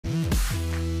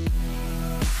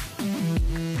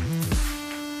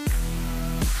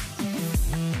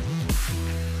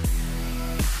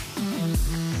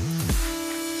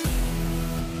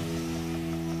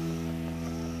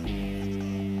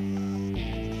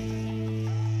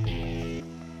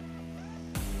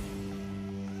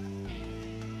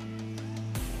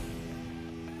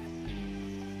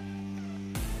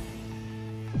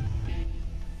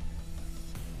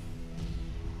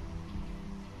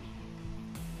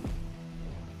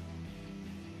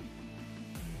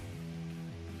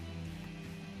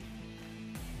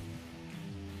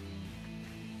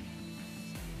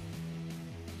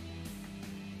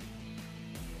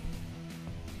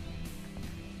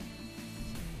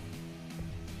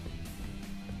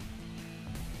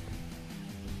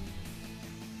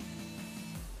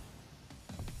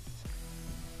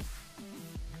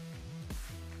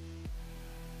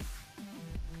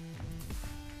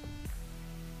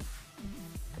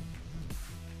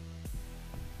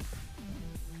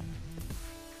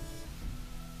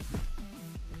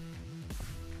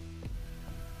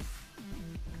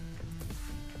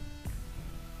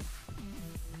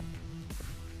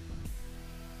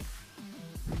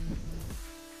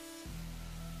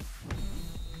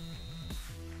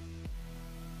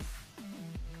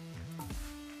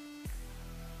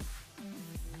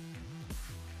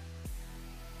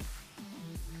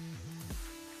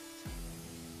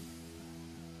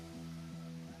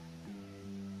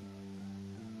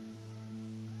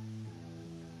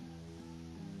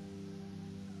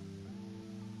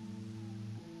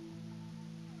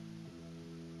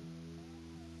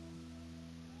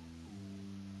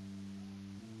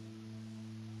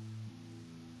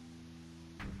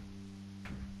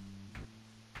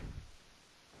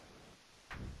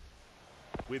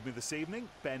With me this evening,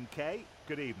 Ben Kay.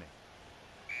 Good evening.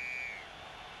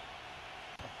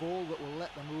 A ball that will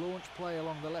let them launch play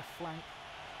along the left flank.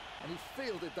 And he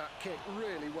fielded that kick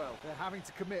really well. They're having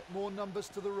to commit more numbers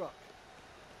to the ruck.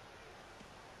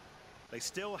 They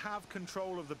still have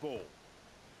control of the ball.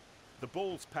 The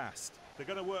ball's passed. They're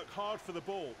going to work hard for the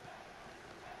ball.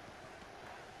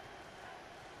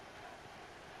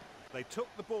 They took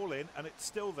the ball in and it's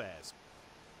still theirs.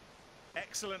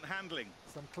 Excellent handling.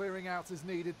 Some clearing out is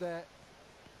needed there.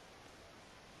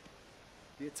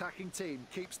 The attacking team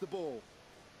keeps the ball.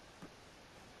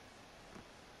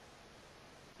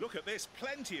 Look at this,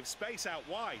 plenty of space out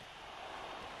wide.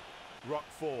 Ruck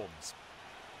forms.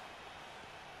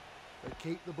 They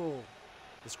keep the ball.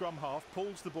 The scrum half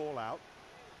pulls the ball out.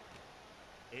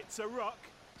 It's a ruck.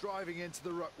 Driving into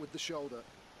the ruck with the shoulder.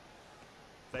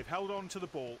 They've held on to the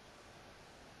ball.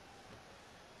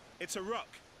 It's a ruck.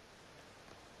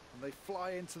 And they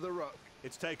fly into the ruck.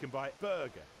 It's taken by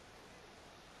Berger.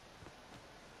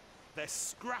 They're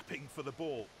scrapping for the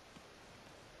ball.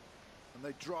 And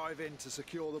they drive in to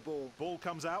secure the ball. Ball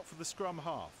comes out for the scrum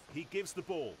half. He gives the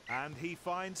ball and he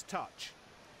finds touch.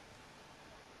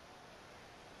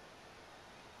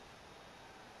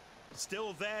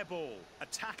 Still their ball.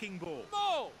 Attacking ball.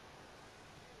 Ball!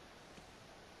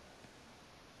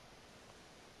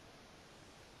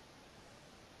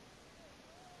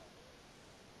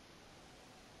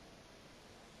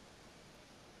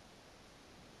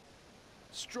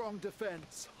 Strong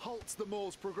defence halts the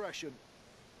Maul's progression.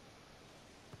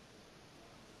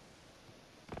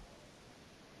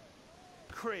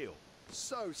 Creel.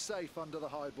 So safe under the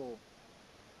high ball.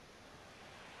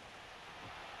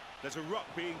 There's a ruck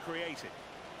being created.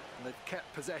 And they've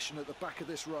kept possession at the back of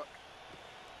this ruck.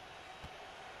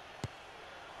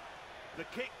 The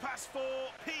kick pass for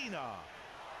Pienaar.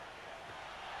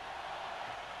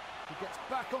 He gets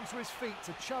back onto his feet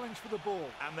to challenge for the ball.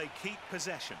 And they keep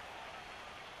possession.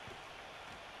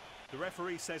 The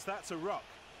referee says that's a ruck.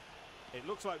 It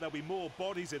looks like there'll be more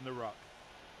bodies in the ruck.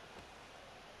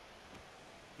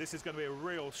 This is going to be a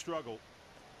real struggle.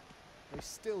 They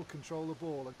still control the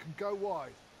ball and can go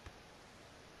wide.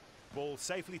 Ball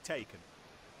safely taken.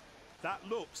 That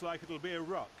looks like it'll be a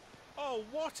ruck. Oh,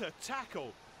 what a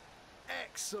tackle!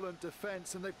 Excellent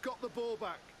defence, and they've got the ball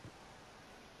back.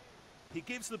 He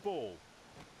gives the ball.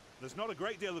 There's not a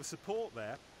great deal of support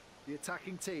there. The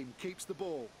attacking team keeps the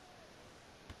ball.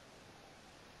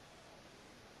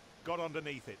 Got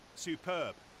underneath it.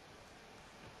 Superb.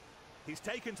 He's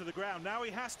taken to the ground. Now he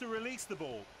has to release the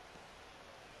ball.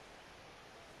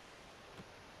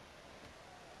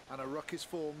 And a ruck is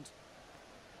formed.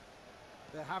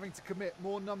 They're having to commit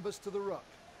more numbers to the ruck.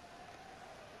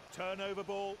 Turnover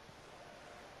ball.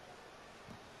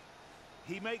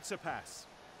 He makes a pass.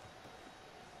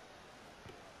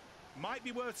 Might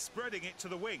be worth spreading it to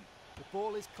the wing. The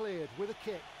ball is cleared with a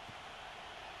kick.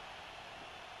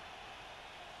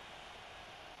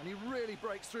 And he really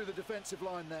breaks through the defensive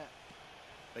line there.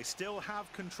 They still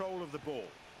have control of the ball.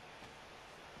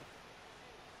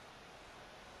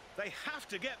 They have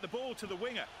to get the ball to the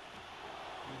winger.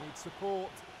 He needs support.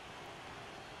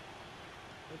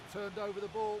 They've turned over the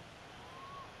ball.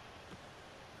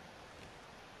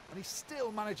 And he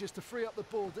still manages to free up the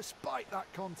ball despite that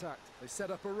contact. They set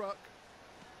up a ruck.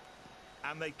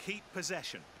 And they keep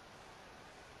possession.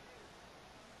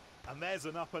 And there's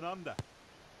an up and under.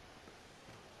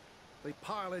 They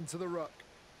pile into the ruck.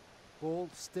 Ball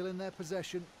still in their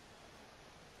possession.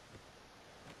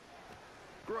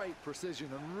 Great precision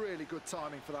and really good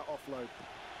timing for that offload.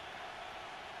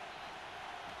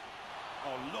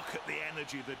 Oh, look at the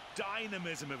energy, the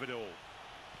dynamism of it all.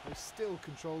 They still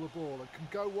control the ball and can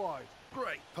go wide.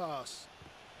 Great pass.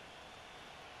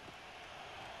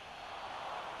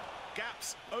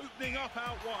 Gaps opening up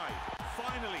out wide.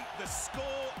 Finally, the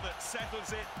score that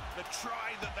settles it, the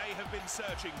try that they have been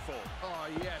searching for. Ah,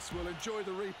 yes, we'll enjoy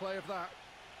the replay of that.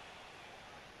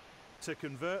 To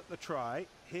convert the try,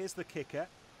 here's the kicker.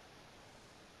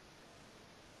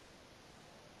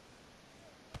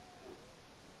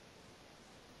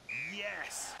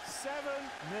 Yes!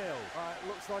 7-0.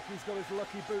 Looks like he's got his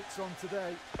lucky boots on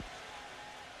today.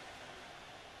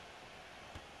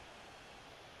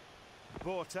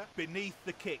 Borta beneath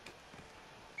the kick.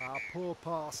 Poor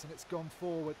pass, and it's gone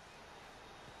forward.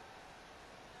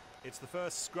 It's the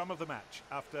first scrum of the match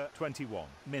after 21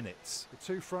 minutes. The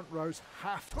two front rows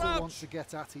have to want to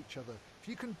get at each other. If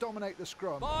you can dominate the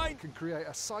scrum, you can create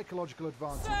a psychological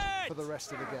advantage for the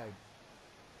rest of the game.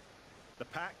 The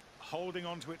pack holding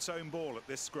on to its own ball at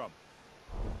this scrum.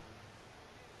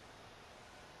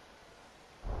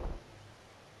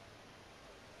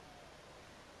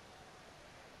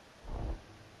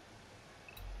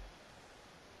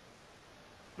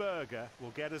 Berger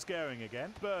will get us going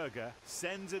again. Berger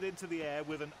sends it into the air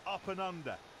with an up and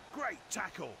under. Great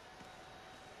tackle.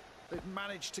 They've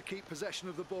managed to keep possession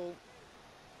of the ball.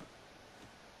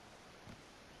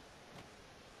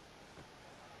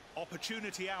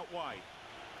 Opportunity out wide.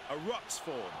 A ruck's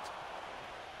formed.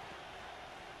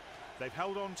 They've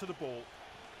held on to the ball.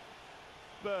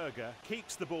 Berger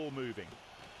keeps the ball moving.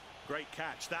 Great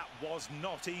catch. That was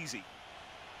not easy.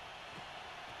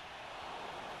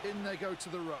 In they go to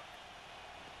the ruck.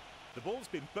 The ball's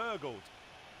been burgled.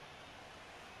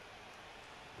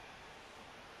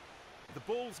 The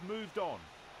ball's moved on.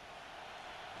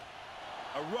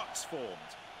 A ruck's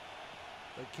formed.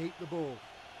 They keep the ball.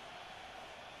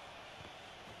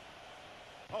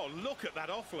 Oh, look at that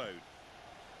offload.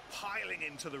 Piling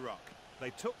into the ruck.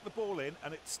 They took the ball in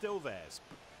and it's still theirs.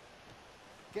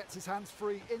 Gets his hands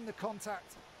free in the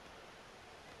contact.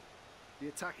 The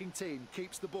attacking team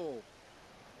keeps the ball.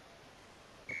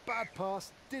 A bad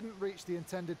pass, didn't reach the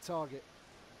intended target.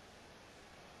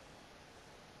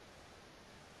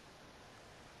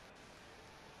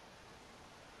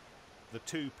 The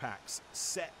two packs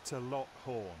set to lock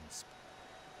horns.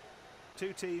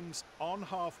 Two teams on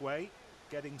halfway,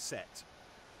 getting set.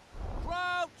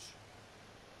 Crouch!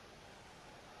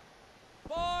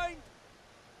 Bind!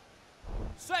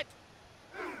 Set!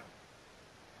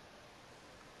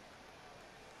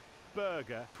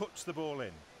 Berger puts the ball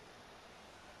in.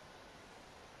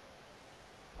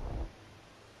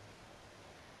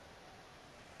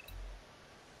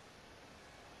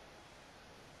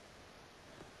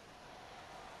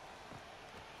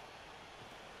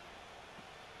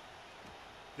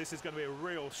 This is going to be a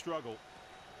real struggle.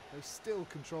 They still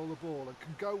control the ball and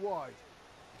can go wide.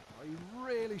 Oh, he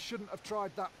really shouldn't have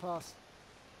tried that pass.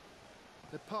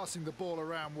 They're passing the ball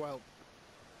around well.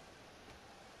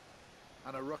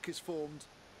 And a ruck is formed.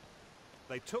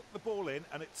 They took the ball in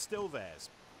and it's still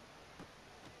theirs.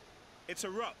 It's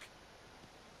a ruck.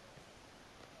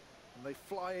 And they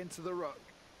fly into the ruck.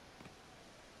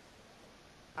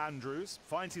 Andrews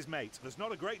finds his mate. There's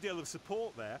not a great deal of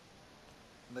support there.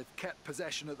 And they've kept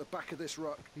possession at the back of this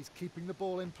ruck. He's keeping the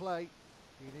ball in play.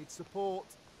 He needs support.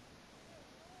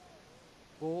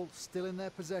 Ball still in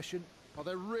their possession. Oh,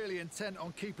 they're really intent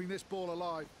on keeping this ball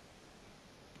alive.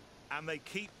 And they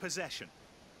keep possession.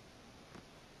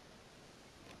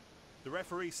 The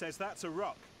referee says that's a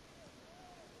ruck.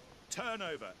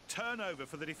 Turnover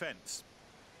for the defence.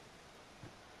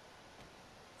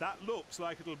 That looks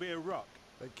like it'll be a ruck.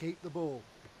 They keep the ball.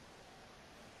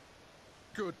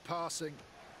 Good passing.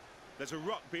 There's a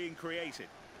ruck being created.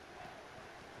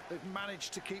 They've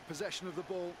managed to keep possession of the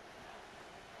ball.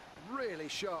 Really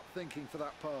sharp thinking for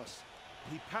that pass.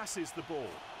 He passes the ball.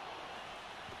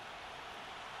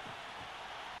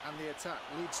 And the attack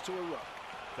leads to a ruck.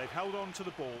 They've held on to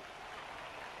the ball.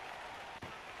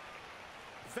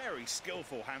 Very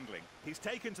skillful handling. He's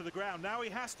taken to the ground. Now he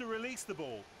has to release the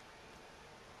ball.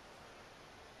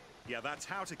 Yeah, that's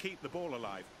how to keep the ball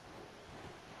alive.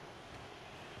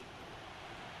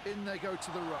 In they go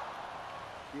to the ruck.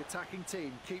 The attacking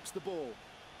team keeps the ball.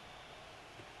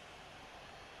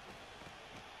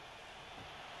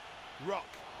 Ruck.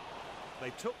 They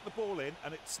took the ball in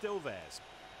and it's still theirs.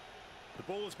 The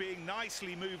ball's being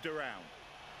nicely moved around.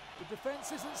 The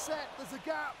defence isn't set, there's a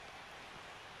gap.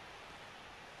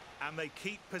 And they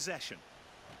keep possession.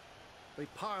 They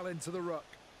pile into the ruck.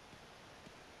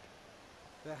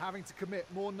 They're having to commit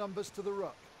more numbers to the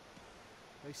ruck.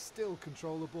 They still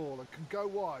control the ball and can go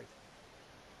wide.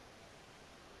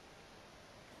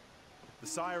 The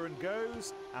siren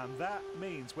goes, and that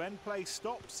means when play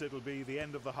stops, it'll be the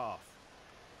end of the half.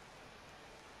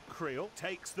 Creel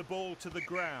takes the ball to the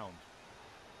ground.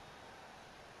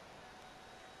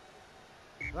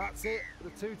 That's it. The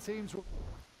two teams will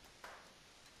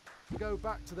go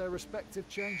back to their respective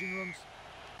changing rooms.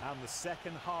 And the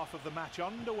second half of the match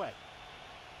underway.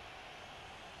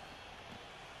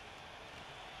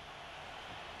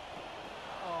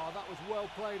 Oh, that was well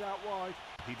played out wide.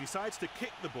 He decides to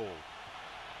kick the ball.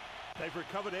 They've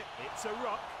recovered it. It's a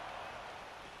ruck.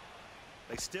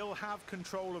 They still have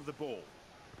control of the ball.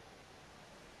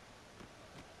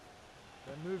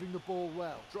 They're moving the ball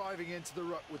well, driving into the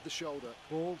ruck with the shoulder.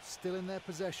 Ball still in their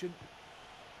possession.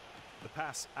 The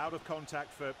pass out of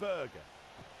contact for Berger.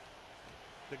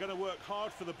 They're going to work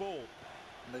hard for the ball.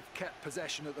 And they've kept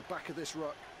possession at the back of this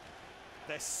ruck.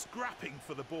 They're scrapping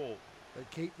for the ball. They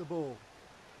keep the ball.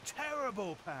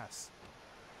 Terrible pass.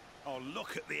 Oh,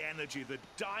 look at the energy, the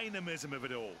dynamism of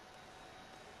it all.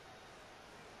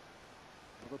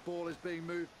 Well, the ball is being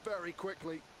moved very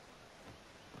quickly.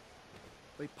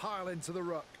 They pile into the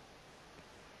ruck.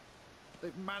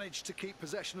 They've managed to keep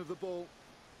possession of the ball.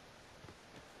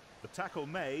 The tackle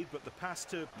made, but the pass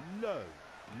to Low.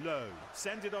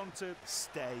 Send it on to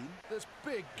Stain. There's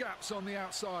big gaps on the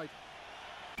outside.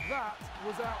 That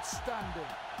was outstanding.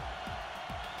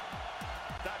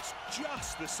 That's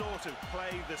just the sort of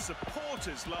play the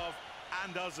supporters love,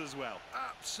 and us as well.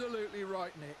 Absolutely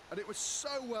right, Nick. And it was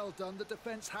so well done, the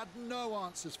defence had no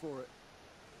answers for it.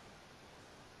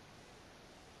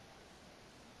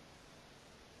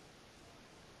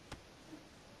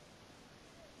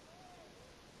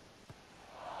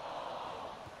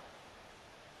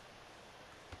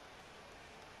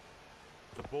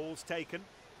 The ball's taken.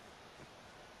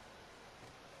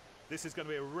 This is going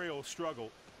to be a real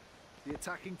struggle. The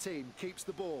attacking team keeps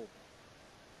the ball.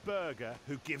 Berger,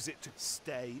 who gives it to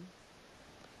Stain.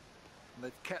 And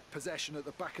they've kept possession at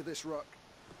the back of this ruck.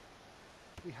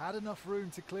 We had enough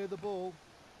room to clear the ball.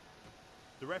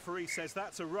 The referee says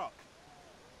that's a ruck.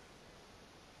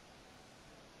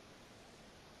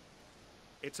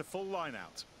 It's a full line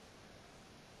out.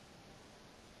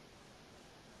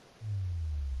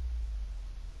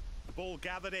 The ball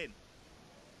gathered in.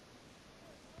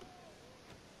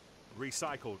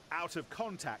 Recycled out of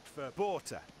contact for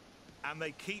Borta. And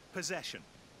they keep possession.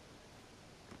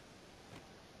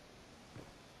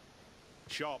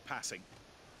 Sharp passing.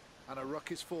 And a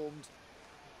ruck is formed.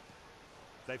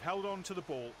 They've held on to the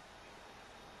ball.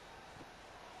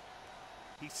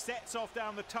 He sets off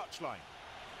down the touchline.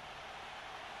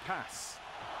 Pass.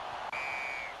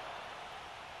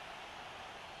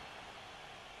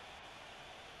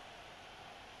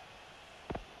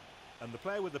 And the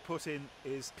player with the put in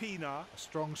is Pienaar. A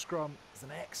strong scrum is an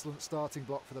excellent starting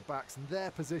block for the backs, and their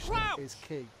positioning is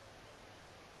key.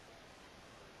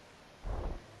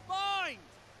 Bind!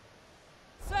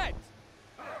 Set!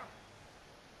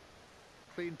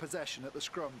 Clean possession at the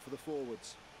scrum for the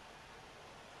forwards.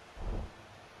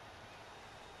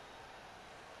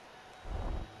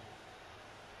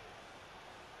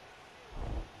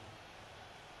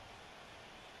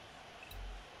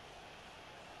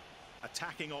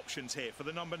 Attacking options here for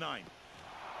the number 9.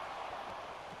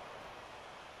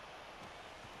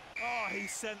 Oh, he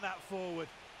sent that forward.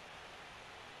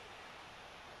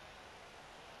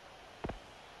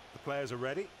 The players are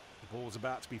ready. The ball's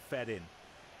about to be fed in.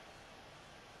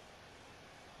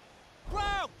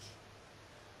 Crouch!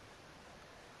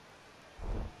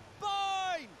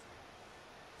 Bind!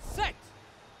 Set!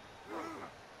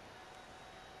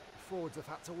 Forwards have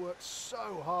had to work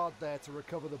so hard there to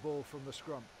recover the ball from the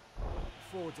scrum.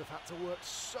 Forwards have had to work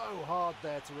so hard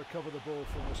there to recover the ball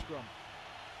from the scrum.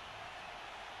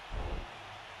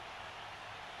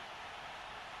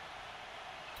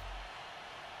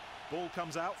 Ball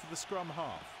comes out for the scrum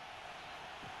half.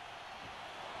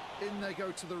 In they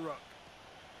go to the ruck.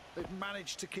 They've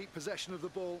managed to keep possession of the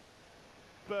ball.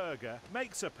 Berger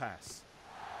makes a pass.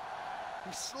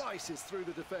 He slices through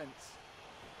the defence.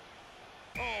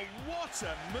 Oh, what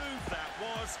a move that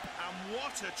was, and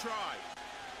what a try.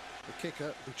 The kicker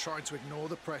will be trying to ignore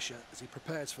the pressure as he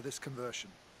prepares for this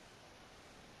conversion.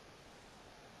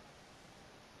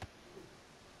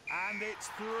 And it's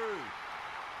through.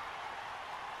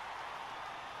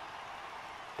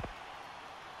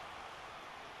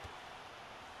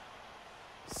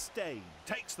 Stain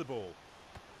takes the ball.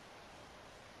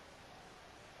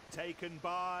 Taken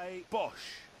by Bosch.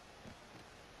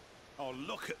 Oh,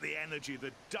 look at the energy,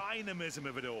 the dynamism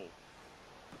of it all.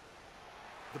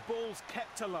 The ball's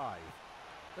kept alive.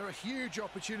 There are huge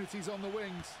opportunities on the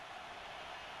wings.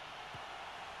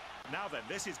 Now then,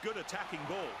 this is good attacking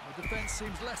ball. The defence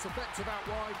seems less effective out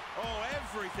wide. Oh,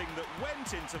 everything that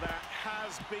went into that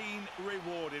has been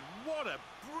rewarded. What a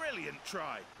brilliant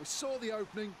try. We saw the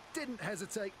opening, didn't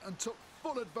hesitate and took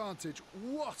full advantage.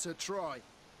 What a try.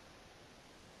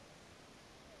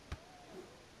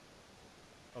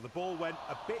 Oh, the ball went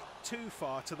a bit too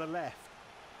far to the left.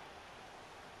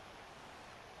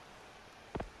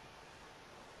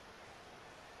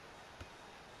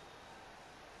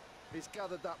 He's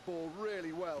gathered that ball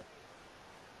really well.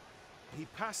 He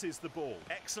passes the ball.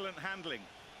 Excellent handling.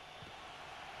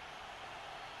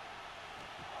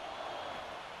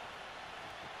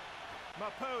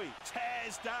 Mapui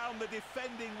tears down the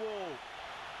defending wall.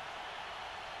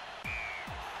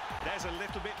 There's a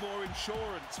little bit more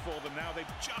insurance for them now. They've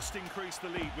just increased the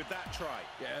lead with that try.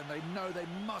 Yeah, and they know they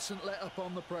mustn't let up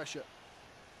on the pressure.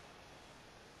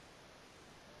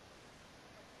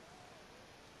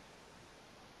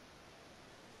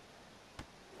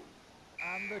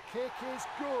 And the kick is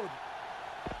good.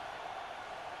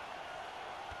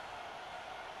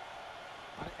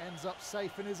 And it ends up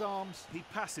safe in his arms. He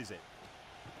passes it.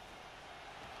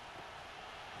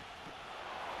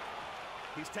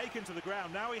 He's taken to the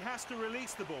ground. Now he has to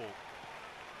release the ball.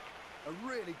 A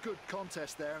really good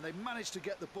contest there, and they managed to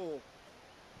get the ball.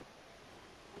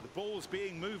 The ball's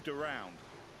being moved around.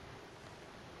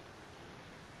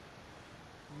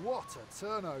 What a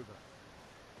turnover.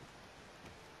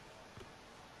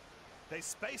 They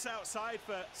space outside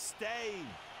for Stain.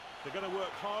 They're going to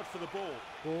work hard for the ball.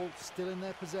 Ball still in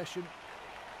their possession.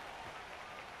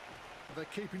 They're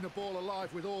keeping the ball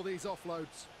alive with all these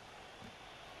offloads.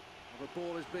 The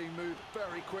ball is being moved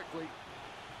very quickly.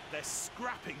 They're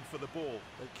scrapping for the ball.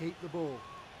 They keep the ball.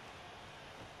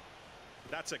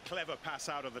 That's a clever pass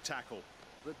out of the tackle.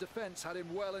 The defence had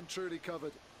him well and truly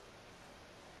covered.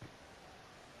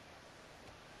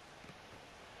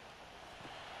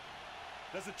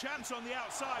 There's a chance on the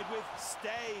outside with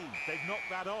Stain. They've knocked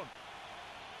that on.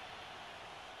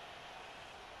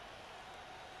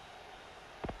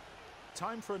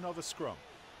 Time for another scrum.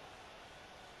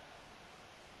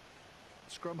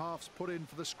 Scrum half's put in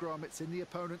for the scrum. It's in the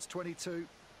opponent's 22.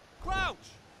 Crouch!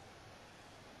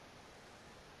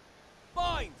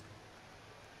 Bind!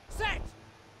 Set!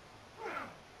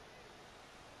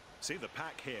 See the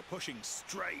pack here, pushing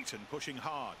straight and pushing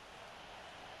hard.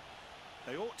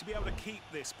 They ought to be able to keep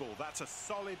this ball. That's a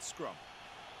solid scrum.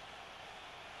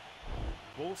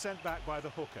 Ball sent back by the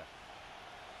hooker.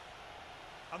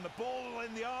 And the ball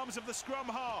in the arms of the scrum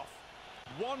half.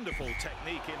 Wonderful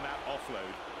technique in that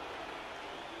offload.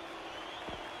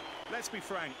 Let's be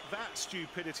frank, that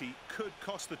stupidity could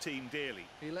cost the team dearly.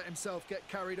 He let himself get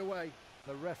carried away.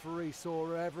 The referee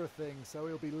saw everything, so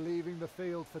he'll be leaving the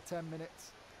field for 10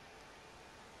 minutes.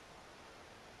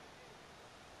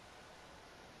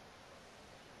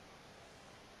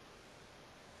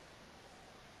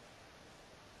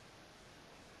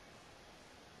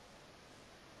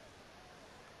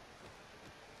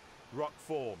 Ruck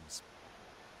forms.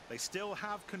 They still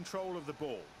have control of the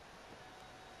ball.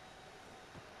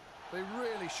 They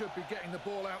really should be getting the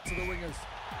ball out to the wingers.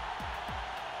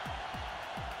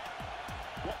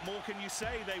 What more can you say?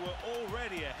 They were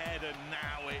already ahead and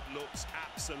now it looks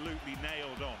absolutely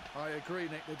nailed on. I agree,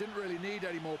 Nick. They didn't really need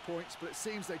any more points, but it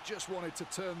seems they just wanted to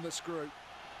turn the screw.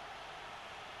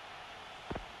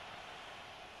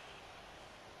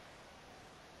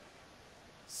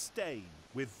 Stain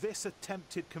with this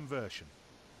attempted conversion.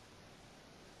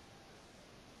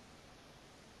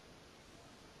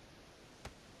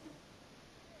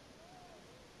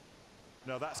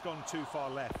 No, that's gone too far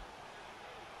left.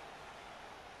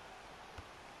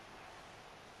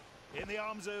 In the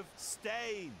arms of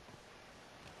Stain.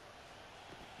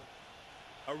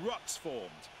 A ruck's formed.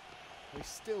 They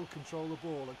still control the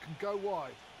ball and can go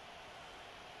wide.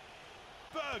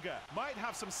 Berger might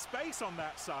have some space on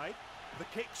that side. The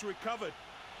kick's recovered.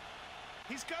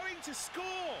 He's going to score!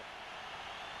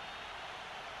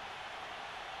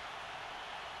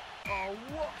 Oh,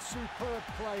 what superb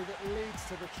play that leads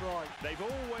to the try. They've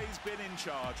always been in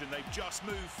charge and they've just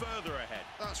moved further ahead.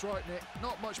 That's right, Nick.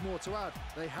 Not much more to add.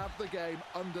 They have the game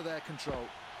under their control.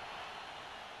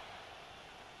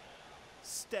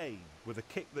 Stain with a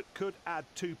kick that could add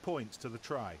 2 points to the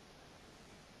try.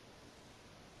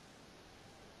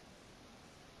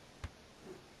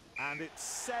 And it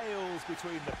sails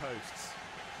between the posts.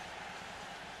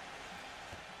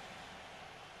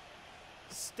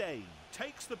 Stain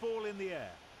takes the ball in the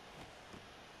air.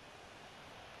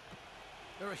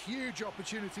 There are huge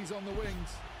opportunities on the wings.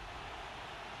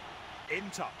 In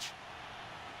touch.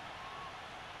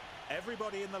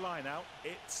 Everybody in the line out.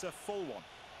 It's a full one.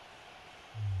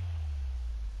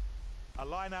 A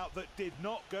line out that did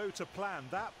not go to plan.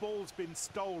 That ball's been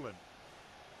stolen.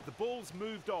 The ball's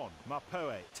moved on.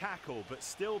 Mapoe tackle, but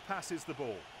still passes the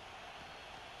ball.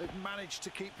 They've managed to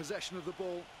keep possession of the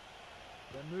ball.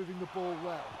 They're moving the ball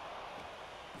well.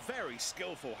 Very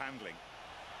skillful handling.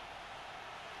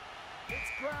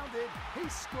 It's grounded. He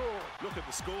scored. Look at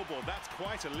the scoreboard. That's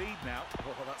quite a lead now.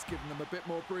 Oh, that's given them a bit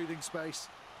more breathing space.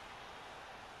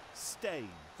 Stain,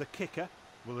 the kicker,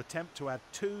 will attempt to add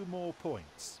 2 more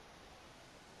points.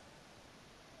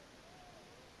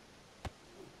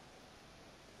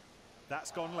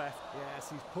 That's gone left. Yes,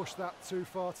 he's pushed that too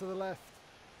far to the left.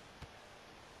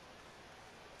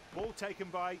 Ball taken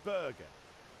by Berger.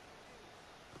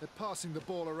 They're passing the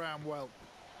ball around well.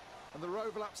 And there are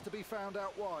overlaps to be found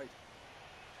out wide.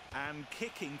 And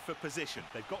kicking for position.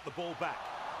 They've got the ball back.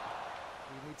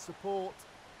 He needs support.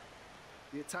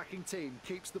 The attacking team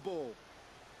keeps the ball.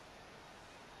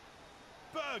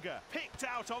 Berger picked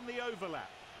out on the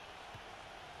overlap.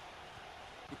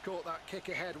 He caught that kick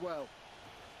ahead well.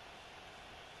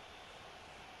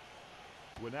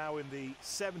 We're now in the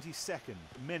 72nd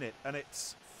minute and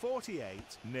it's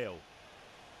 48-0.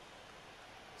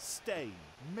 Stain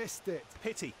Missed it.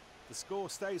 Pity. The score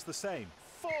stays the same.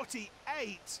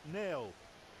 48-0.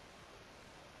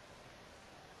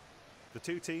 The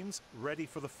two teams ready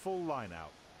for the full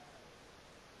line-out.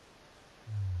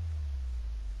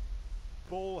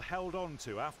 Ball held on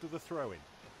to after the throw-in.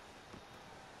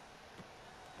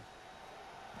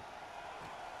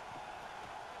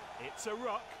 It's a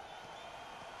ruck.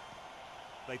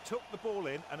 They took the ball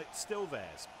in and it's still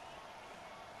theirs.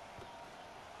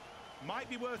 Might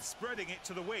be worth spreading it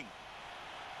to the wing.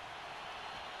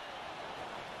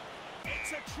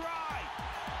 It's a try!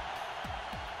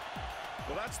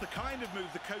 Well, that's the kind of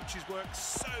move the coaches work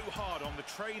so hard on the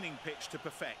training pitch to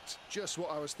perfect. Just what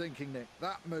I was thinking, Nick.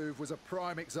 That move was a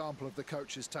prime example of the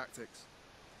coach's tactics.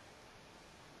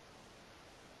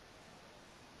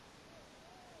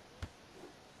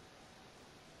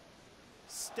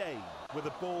 Stain with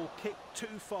a ball kicked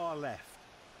too far left.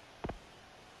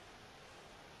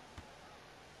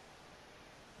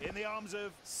 In the arms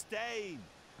of Stain.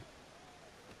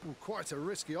 Ooh, quite a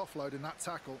risky offload in that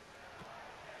tackle.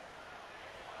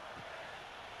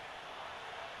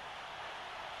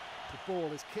 The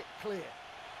ball is kicked clear.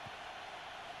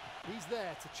 He's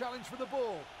there to challenge for the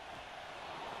ball.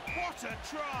 What a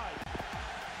try!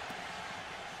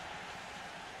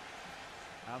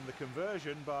 And the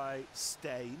conversion by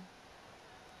Stain.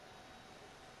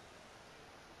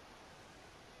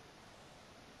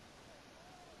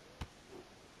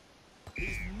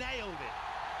 He's nailed it.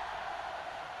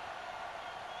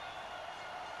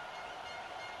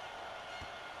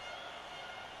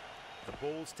 The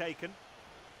ball's taken.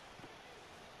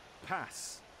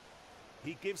 Pass.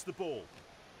 He gives the ball.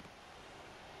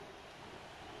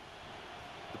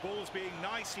 The ball's being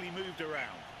nicely moved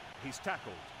around. He's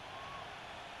tackled.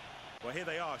 Well, here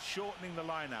they are, shortening the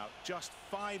line out. Just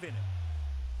 5 in it.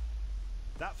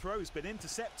 That throw's been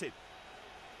intercepted.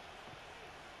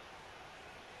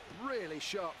 Really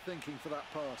sharp thinking for that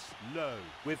pass. Low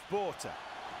with Borta.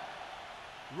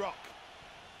 Rock.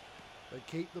 They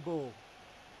keep the ball.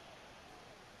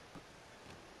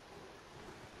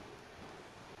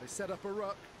 They set up a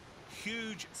ruck.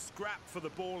 Huge scrap for the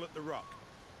ball at the ruck.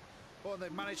 Oh, and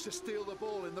they've managed to steal the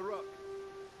ball in the ruck.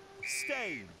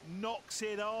 Stain knocks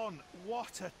it on.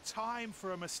 What a time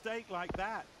for a mistake like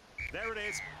that. There it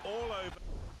is, all over.